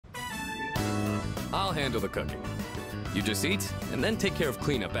I'll handle the cooking. You just eat, and then take care of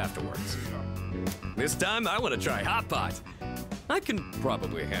cleanup afterwards. This time, I want to try hot pot. I can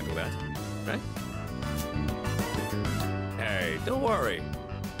probably handle that, right? Hey, don't worry.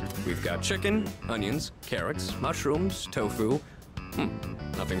 We've got chicken, onions, carrots, mushrooms, tofu.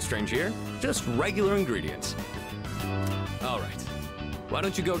 Nothing strange here, just regular ingredients. All right, why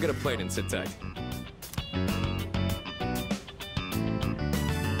don't you go get a plate and sit tight?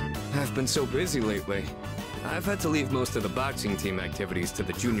 I've been so busy lately. I've had to leave most of the boxing team activities to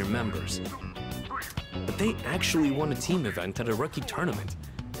the junior members. But they actually won a team event at a rookie tournament.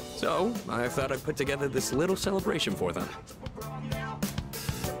 So I thought I'd put together this little celebration for them.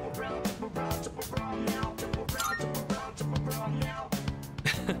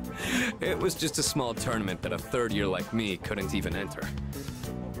 It was just a small tournament that a third year like me couldn't even enter.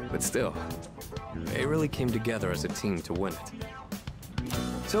 But still, they really came together as a team to win it.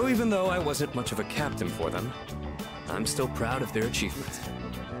 So even though I wasn't much of a captain for them, I'm still proud of their achievement.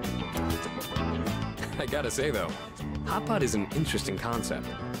 I gotta say though, hot pot is an interesting concept.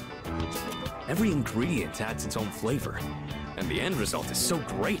 Every ingredient adds its own flavor, and the end result is so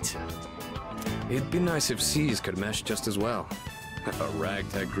great. It'd be nice if C's could mesh just as well, with a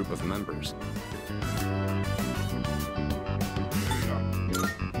ragtag group of members.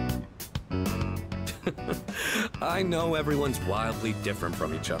 I know everyone's wildly different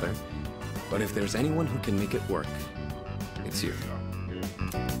from each other, but if there's anyone who can make it work, it's you.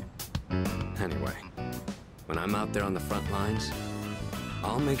 Anyway, when I'm out there on the front lines,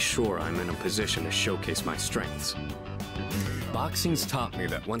 I'll make sure I'm in a position to showcase my strengths. Boxing's taught me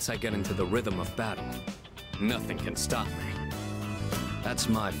that once I get into the rhythm of battle, nothing can stop me. That's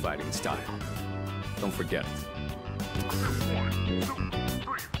my fighting style. Don't forget it.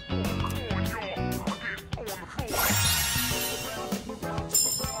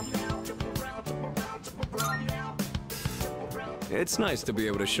 It's nice to be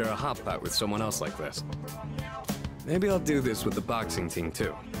able to share a hot pot with someone else like this. Maybe I'll do this with the boxing team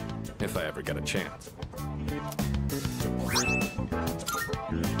too, if I ever get a chance.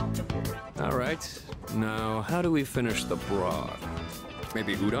 All right, now how do we finish the broth?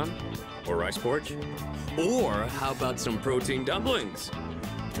 Maybe udon? Or rice porridge? Or how about some protein dumplings?